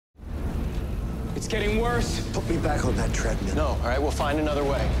It's getting worse. Put me back on that treadmill. No, all right, we'll find another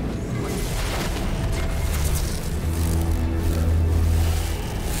way.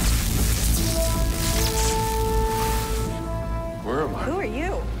 Where am I? Who are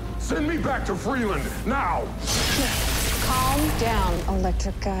you? Send me back to Freeland, now! Calm down,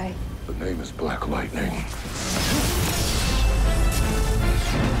 electric guy. The name is Black Lightning.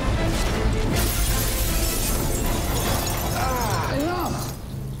 Enough!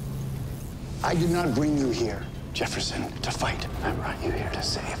 I did not bring you here, Jefferson, to fight. I brought you here to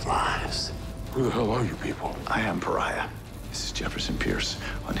save lives. Who the hell are you people? I am Pariah. This is Jefferson Pierce.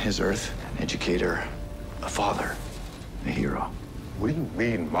 On his Earth, an educator, a father, a hero. What do you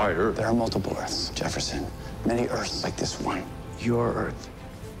mean, my Earth? There are multiple Earths, Jefferson. Many Earths like this one. Your Earth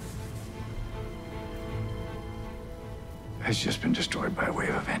has just been destroyed by a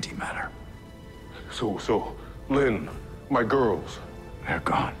wave of antimatter. So, Lynn, my girls. They're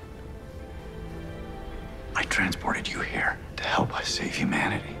gone. I transported you here to help us save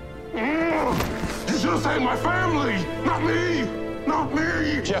humanity. You should have saved my family! Not me! Not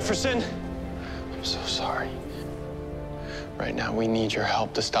me! Jefferson, I'm so sorry. Right now, we need your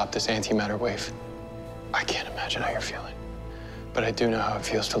help to stop this antimatter wave. I can't imagine how you're feeling, but I do know how it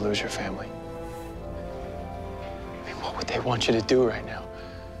feels to lose your family. I mean, what would they want you to do right now?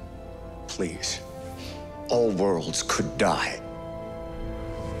 Please. All worlds could die.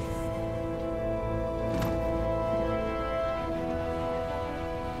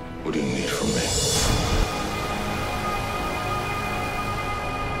 What do you need from me?